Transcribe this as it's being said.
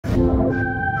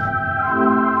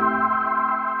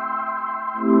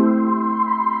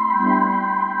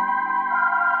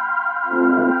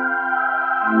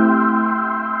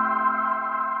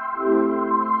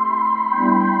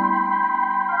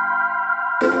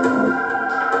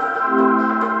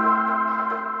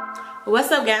What's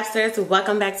up, GABSTERS?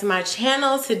 Welcome back to my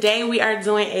channel. Today we are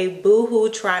doing a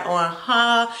BOOHOO try on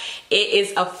haul. It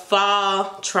is a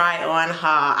fall try on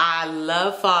haul. I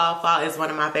love fall. Fall is one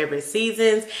of my favorite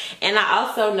seasons. And I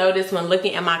also noticed when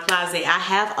looking at my closet, I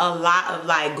have a lot of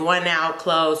like going out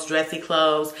clothes, dressy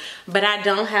clothes, but I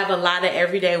don't have a lot of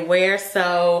everyday wear.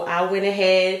 So I went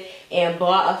ahead and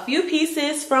bought a few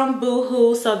pieces from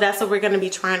BOOHOO. So that's what we're gonna be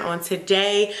trying on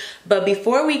today. But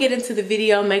before we get into the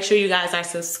video, make sure you guys are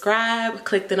subscribed,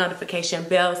 click the notification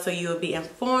bell so you will be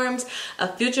informed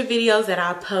of future videos that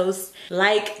I post.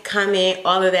 Like, comment,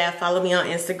 all of that. Follow me on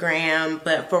Instagram.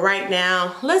 But for right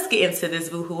now, let's get into this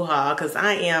BOOHOO haul because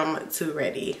I am too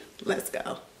ready. Let's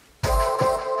go.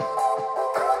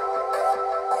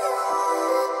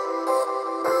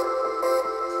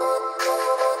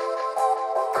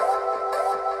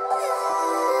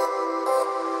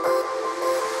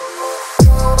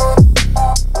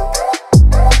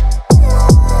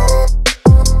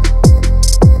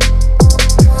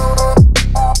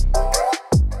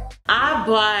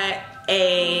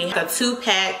 A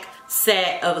 2-pack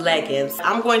set of leggings.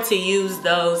 I'm going to use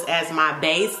those as my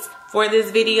base for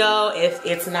this video if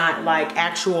it's not like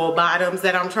actual bottoms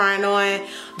that I'm trying on.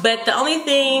 But the only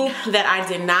thing that I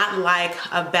did not like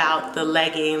about the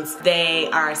leggings, they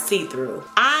are see-through.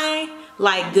 I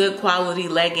like good quality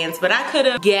leggings, but I could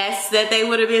have guessed that they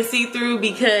would have been see-through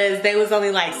because they was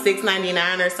only like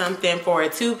 $6.99 or something for a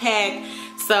 2-pack.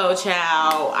 So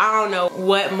child, I don't know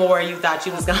what more you thought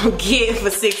you was gonna get for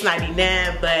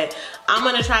 $6.99, but I'm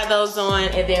gonna try those on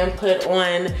and then put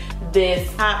on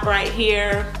this top right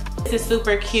here. This is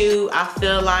super cute. I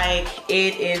feel like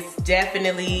it is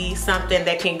definitely something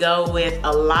that can go with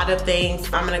a lot of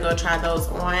things. I'm gonna go try those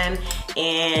on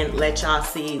and let y'all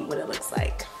see what it looks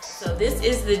like. So this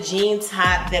is the jean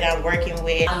top that I'm working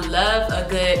with. I love a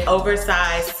good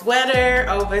oversized sweater,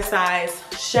 oversized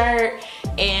shirt,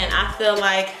 and I feel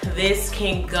like this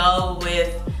can go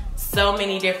with so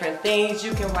many different things.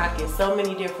 You can rock it so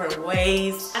many different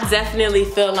ways. I definitely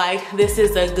feel like this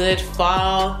is a good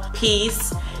fall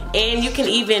piece, and you can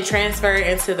even transfer it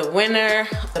into the winter.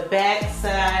 The back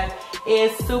side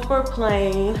is super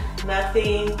plain,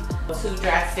 nothing too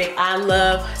drastic. I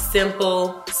love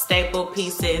simple staple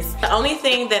pieces. The only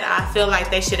thing that I feel like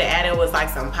they should have added was like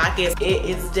some pockets. It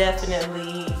is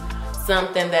definitely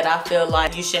something that I feel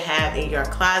like you should have in your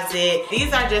closet.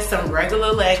 These are just some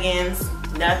regular leggings,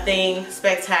 nothing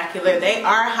spectacular. They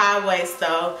are high waist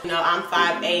though. You know, I'm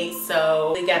 5'8",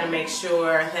 so we gotta make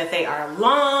sure that they are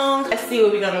long. Let's see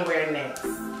what we're gonna wear next.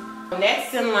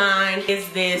 Next in line is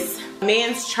this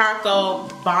men's charcoal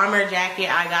bomber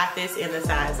jacket. I got this in the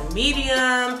size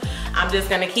medium. I'm just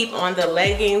gonna keep on the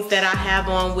leggings that I have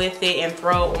on with it and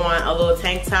throw on a little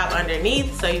tank top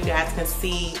underneath so you guys can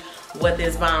see what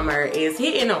this bomber is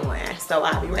hitting on. So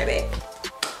I'll be right back.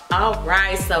 All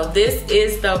right, so this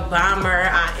is the bomber.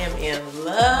 I am in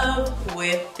love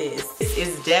with this. This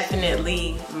is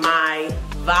definitely my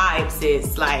vibe,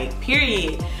 sis, like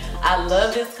period. I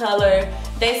love this color.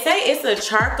 They say it's a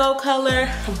charcoal color,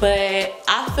 but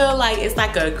I feel like it's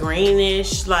like a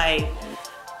greenish, like,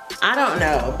 I don't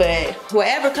know, but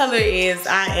whatever color it is,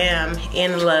 I am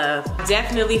in love. I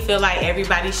definitely feel like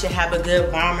everybody should have a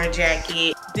good bomber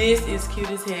jacket. This is cute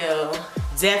as hell.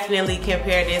 Definitely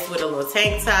compare this with a little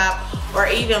tank top or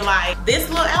even like this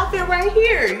little outfit right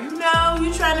here. You know,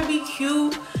 you trying to be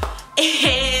cute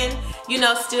and, you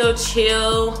know, still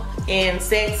chill and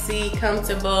sexy,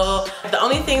 comfortable. The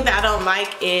only thing that I don't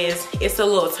like is it's a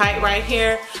little tight right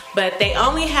here, but they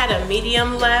only had a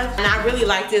medium left and I really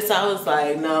like this, so I was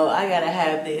like, no, I gotta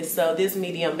have this, so this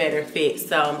medium better fit.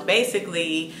 So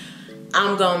basically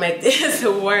I'm gonna make this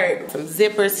work. Some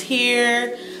zippers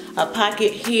here, a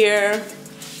pocket here,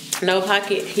 no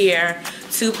pocket here,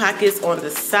 2 pockets on the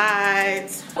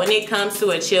sides. When it comes to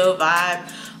a chill vibe,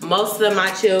 most of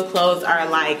my chill clothes are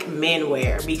like men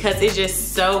wear because it's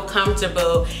just so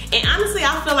comfortable. And honestly,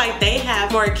 I feel like they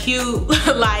have more cute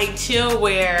like chill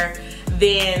wear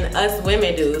than us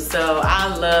women do. So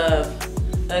I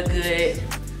love a good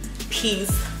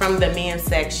piece from the men's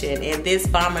section. And this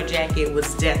bomber jacket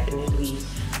was definitely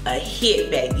a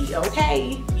hit, baby,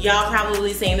 okay? Y'all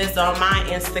probably seen this on my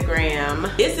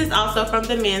Instagram. This is also from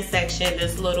the men's section,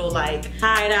 this little like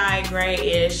tie-dye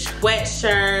grayish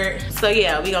sweatshirt. So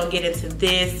yeah, we gonna get into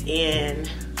this and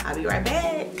I'll be right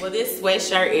back. Well, this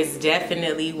sweatshirt is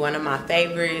definitely one of my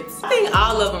favorites. I think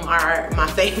all of them are my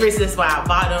favorites. That's why I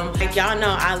bought them. Like y'all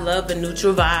know, I love a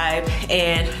neutral vibe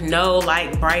and no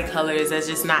like bright colors. That's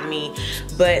just not me.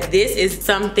 But this is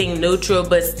something neutral,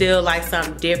 but still like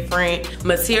something different.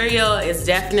 Material is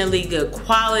definitely good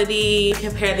quality.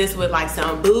 Compare this with like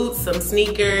some boots, some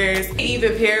sneakers. You can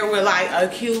even pair it with like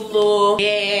a cute little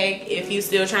bag if you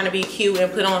still trying to be cute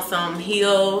and put on some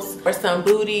heels or some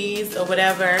booties or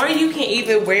whatever. Or you can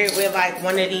even wear it with like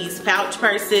one of these pouch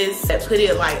purses that put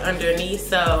it like underneath.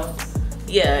 So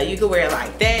yeah, you can wear it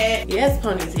like that. Yes,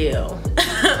 ponytail.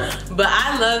 But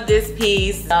I love this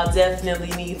piece. I'll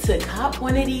definitely need to cop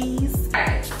one of these. All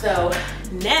right, so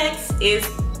next is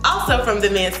also from the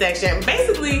men's section.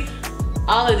 Basically,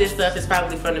 all of this stuff is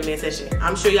probably from the men's section.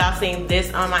 I'm sure y'all seen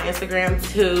this on my Instagram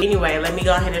too. Anyway, let me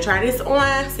go ahead and try this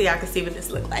on so y'all can see what this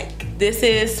look like. This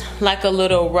is like a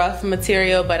little rough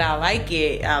material, but I like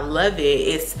it. I love it.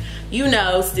 It's, you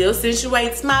know, still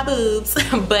accentuates my boobs,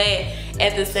 but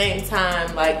at the same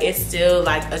time, like it's still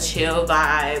like a chill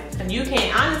vibe. You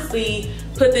can honestly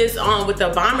put this on with the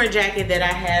bomber jacket that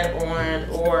I had on,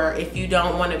 or if you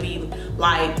don't want to be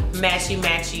like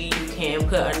matchy, you can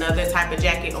put another type of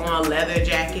jacket on, leather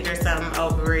jacket or something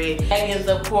over it. Leggings,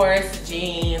 of course,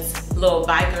 jeans, little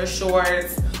biker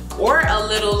shorts, or a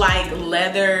little like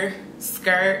leather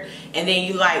skirt, and then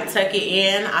you like tuck it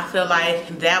in. I feel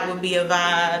like that would be a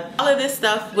vibe. All of this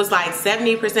stuff was like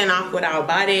 70% off when I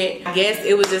bought it. I guess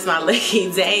it was just my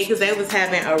lucky day because they was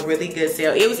having a really good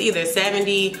sale. It was either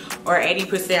 70 or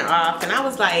 80% off, and I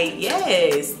was like,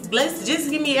 yes, let's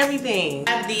just give me everything.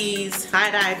 I have these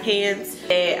tie-dye pants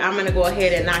that I'm gonna go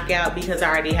ahead and knock out because I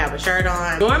already have a shirt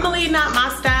on. Normally not my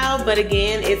style, but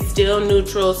again, it's still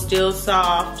neutral, still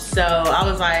soft. So I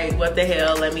was like, what the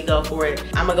hell, let me go for it.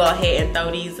 I'm gonna go ahead and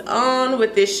throw these on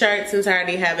with this shirt since I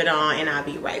already have it on, and I'll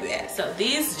be right back. So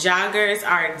these joggers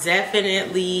are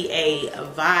definitely a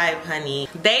vibe, honey.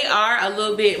 They are a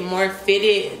little bit more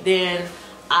fitted than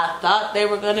I thought they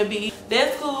were gonna be.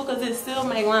 That's cool because it still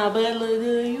make my butt look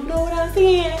good, you know what I'm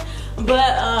saying?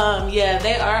 But yeah,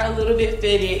 they are a little bit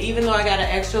fitted, even though I got an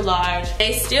extra large.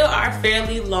 They still are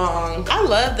fairly long. I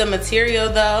love the material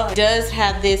though. It does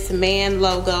have this man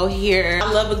logo here.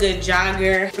 I love a good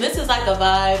jogger. This is like a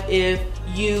vibe if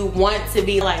you want to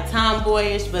be like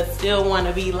tomboyish but still want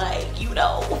to be like, you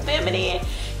know, feminine,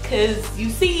 because you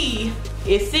see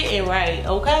it's sitting right.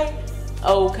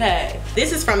 Okay,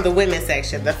 this is from the women's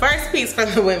section. The first piece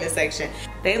from the women's section.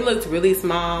 They looked really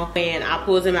small and I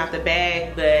pulled them out the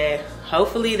bag, but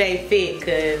hopefully they fit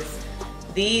because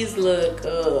these look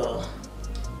a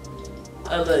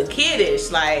little kiddish.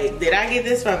 Like, did I get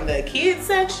this from the kids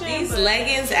section? These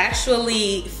leggings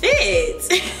actually fit.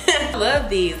 I love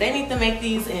these. They need to make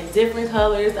these in different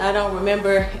colors. I don't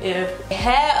remember if they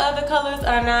had other colors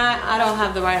or not. I don't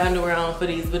have the right underwear on for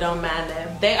these, but don't mind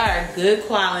them. They are good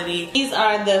quality. These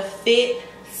are the Fit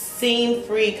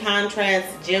Seamfree contrast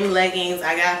gym leggings.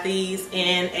 I got these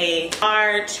in a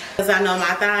large because I know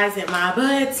my thighs and my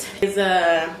butt is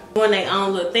doing their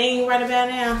own little thing right about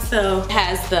now. So it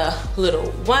has the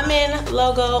little woman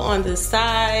logo on the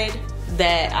side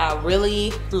that I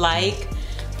really like.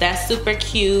 That's super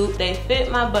cute. They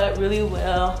fit my butt really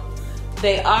well.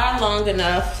 They are long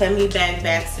enough. Let me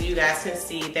back so you guys can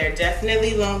see. They're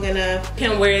definitely long enough. You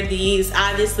can wear these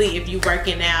obviously if you're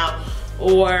working out,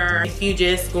 or if you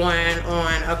just going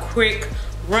on a quick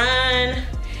run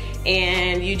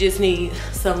and you just need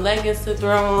some leggings to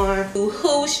throw on.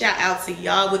 BOOHOO, shout out to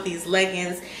y'all with these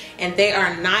leggings, and they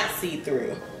are not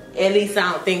see-through. At least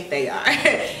I don't think they are.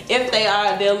 If they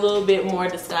are, they're a little bit more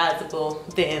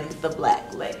disguisable than the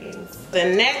black leggings. The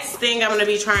next thing I'm gonna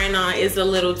be trying on is a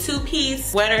little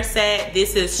two-piece sweater set.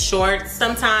 This is shorts.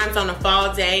 Sometimes on a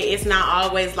fall day, it's not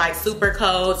always like super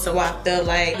cold, so I feel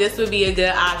like this would be a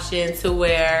good option to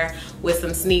wear with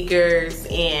some sneakers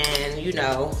and, you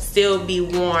know, still be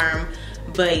warm,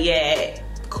 but yet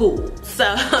cool. So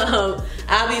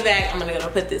I'll be back. I'm gonna go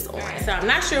put this on. So I'm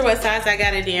not sure what size I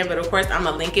got it in, but of course I'm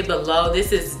gonna link it below.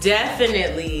 This is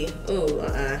definitely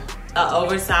a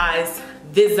oversized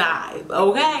vibe,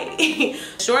 okay?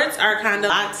 Shorts are kind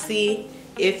of boxy,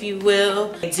 if you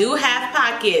will. They do have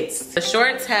pockets. The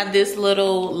shorts have this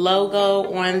little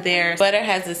logo on there. Sweater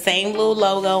has the same little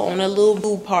logo on the little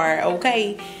boo part,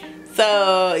 okay?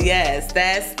 So yes,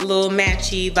 that's a little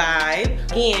matchy vibe.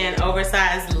 Again,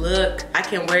 oversized look. I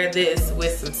can wear this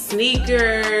with some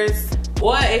sneakers,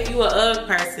 or if you an UGG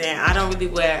person, I don't really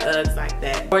wear UGGs like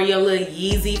that. Or your little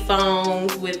Yeezy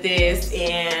foams with this,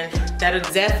 and that'll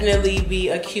definitely be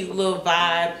a cute little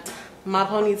vibe. my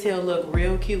ponytail look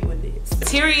real cute with this.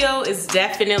 Material is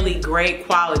definitely great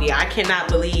quality. I cannot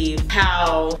believe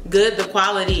how good the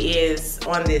quality is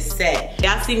on this set.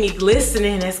 Y'all see me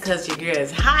glistening, that's because your girl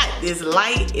is hot, it's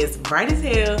light, it's bright as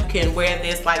hell. You can wear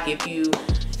this like if you,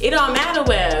 it don't matter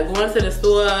where, going to the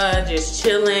store, just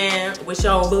chilling with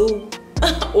your boo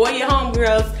or your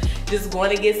homegirls, just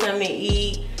going to get something to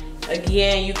eat.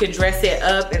 Again, you can dress it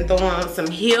up and throw on some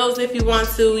heels if you want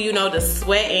to. You know, the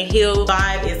sweat and heel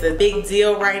vibe is a big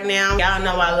deal right now. Y'all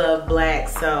know I love black,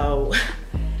 so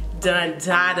dun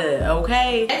dada,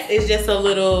 okay? Next is just a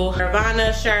little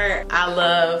Nirvana shirt. I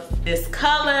love this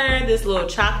color, this little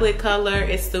chocolate color.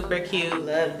 It's super cute,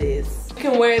 love this. You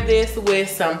can wear this with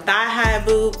some thigh-high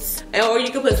boots, or you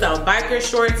can put some biker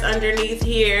shorts underneath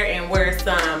here and wear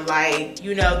some, like,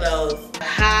 you know, those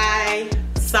high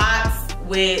socks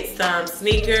with some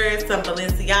sneakers, some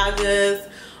Balenciagas,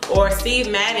 or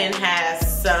Steve Madden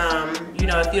has some, you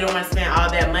know, if you don't want to spend all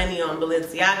that money on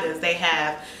Balenciagas, they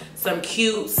have some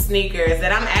cute sneakers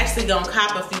that I'm actually gonna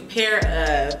cop a few pair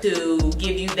of to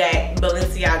give you that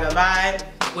Balenciaga vibe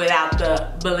without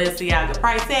the Balenciaga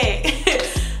price tag.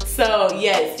 So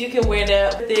yes, you can wear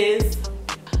that with this.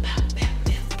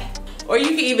 Or you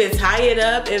can even tie it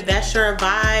up if that's your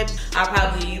vibe. I'll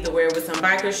probably either wear it with some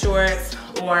biker shorts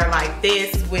or like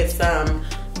this with some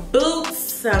boots,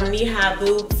 some knee-high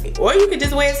boots, or you could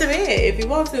just wear it to bed if you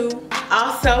want to. I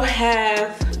also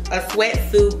have a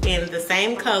sweatsuit in the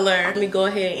same color. Let me go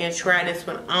ahead and try this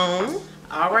one on.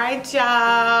 All right, y'all,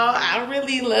 I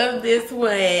really love this one.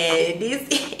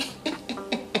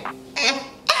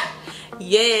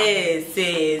 Yes,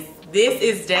 sis. This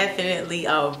is definitely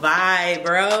a vibe,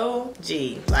 bro.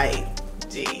 Gee.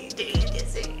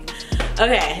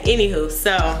 Okay, anywho,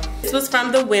 so this was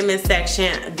from the women's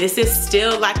section. This is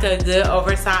still like a good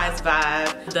oversized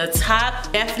vibe. The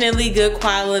top, definitely good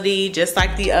quality, just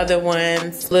like the other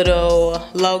ones. Little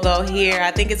logo here. I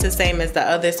think it's the same as the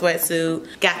other sweatsuit.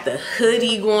 Got the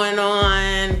hoodie going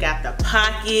on, got the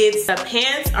pockets. The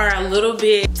pants are a little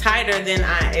bit tighter than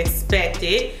I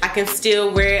expected. I can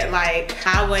still wear it like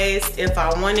high waist if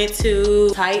I wanted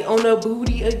to. Tight on the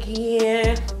booty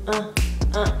again.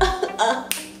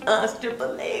 Stripper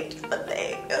leg.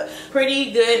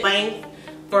 Pretty good length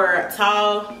for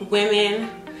tall women.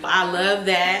 I love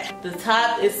that. The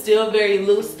top is still very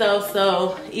loose though,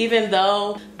 so even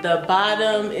though the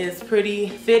bottom is pretty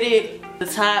fitted, the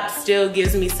top still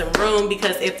gives me some room,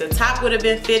 because if the top would have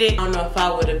been fitted, I don't know if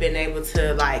I would have been able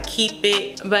to like keep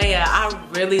it. But yeah, I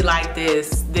really like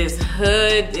this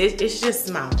hood. It's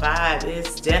just my vibe.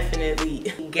 It's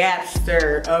definitely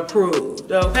GABSTER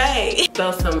approved, okay?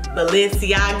 So some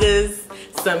Balenciagas,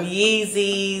 some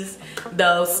Yeezys,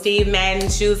 those Steve Madden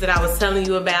shoes that I was telling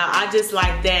you about. I just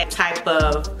like that type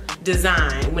of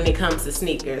design when it comes to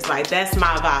sneakers. Like, that's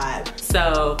my vibe.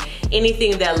 So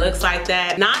anything that looks like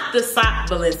that, not the sock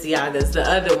Balenciagas, the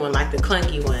other one, like the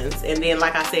clunky ones. And then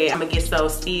like I said, I'm gonna get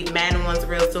those Steve Madden ones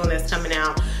real soon that's coming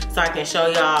out, so I can show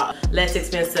y'all less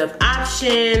expensive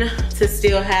option to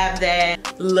still have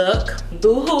that look.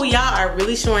 Boohoo, y'all are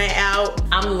really showing out.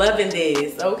 I'm loving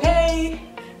this, okay?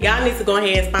 Y'all need to go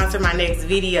ahead and sponsor my next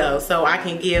video so I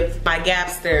can give my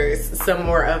GABSTERS some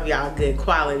more of y'all good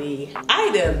quality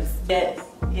items. Yes.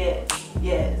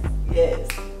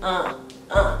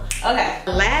 Okay,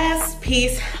 last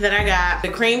piece that I got, the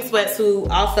cream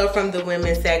sweatsuit, also from the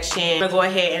women's section. I'm gonna go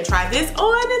ahead and try this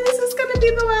on, and this is gonna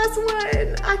be the last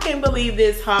one. I can't believe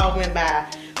this haul went by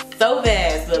so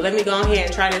fast, but let me go ahead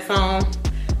and try this on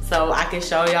so I can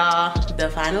show y'all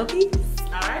the final piece.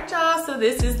 All right, y'all, so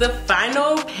this is the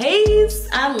final piece.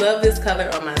 I love this color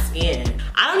on my skin.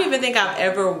 I don't even think I've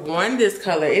ever worn this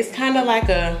color. It's kind of like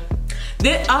a,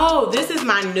 this is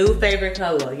my new favorite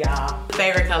color, y'all.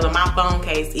 Favorite color, my phone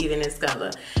case even is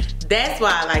color. That's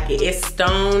why I like it. It's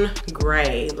stone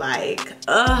gray, like,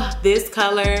 this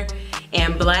color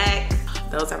and black.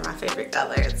 Those are my favorite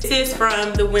colors. This is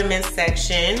from the women's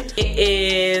section. It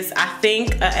is, I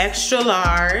think, an extra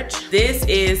large. This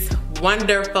is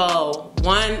wonderful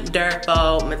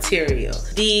material.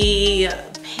 The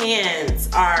pants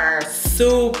are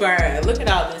super, look at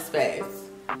all this space.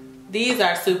 These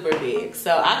are super big.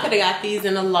 So I could have got these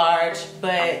in a large,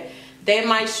 but they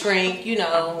might shrink, you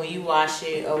know, when you wash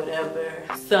it or whatever.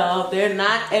 So they're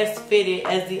not as fitted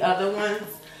as the other ones,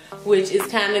 which is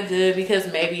kind of good,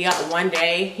 because maybe one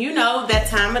day, you know, that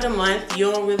time of the month,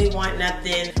 you don't really want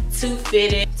nothing too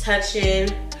fitted, touching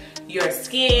your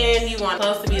skin. You want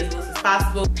clothes to be as loose as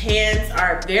possible. Pants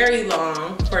are very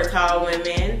long for tall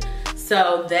women,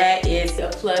 so that is a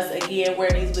plus. Again, wear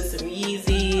these with some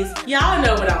Yeezys. Y'all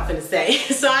know what I'm finna say,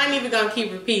 so I ain't even gonna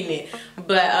keep repeating it.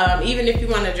 But even if you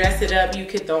want to dress it up, you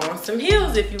could throw on some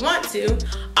heels if you want to.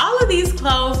 All of these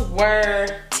clothes were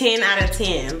 10 out of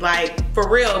 10. Like, for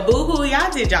real, Boohoo,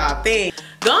 y'all did y'all thing.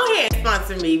 Go ahead and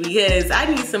sponsor me because I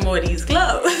need some more of these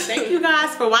clothes. Thank you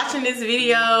guys for watching this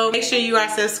video. Make sure you are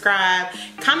subscribed.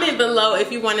 Comment below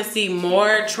if you want to see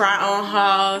more try on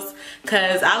hauls,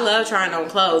 because I love trying on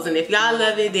clothes. And if y'all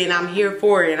love it, then I'm here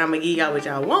for it. And I'm going to give y'all what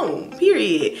y'all want,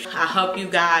 period. I hope you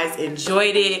guys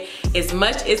enjoyed it as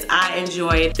much as I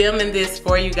enjoyed filming this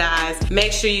for you guys.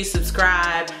 Make sure you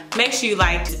subscribe. Make sure you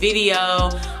like this video.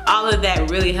 All of that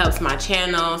really helps my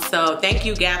channel. So thank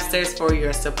you, GABSTERS, for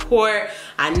your support.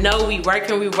 I know we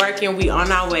working, we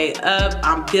on our way up.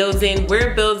 I'm building,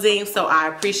 we're building, so I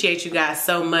appreciate you guys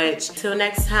so much. Till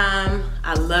next time,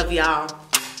 I love y'all.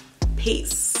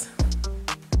 Peace.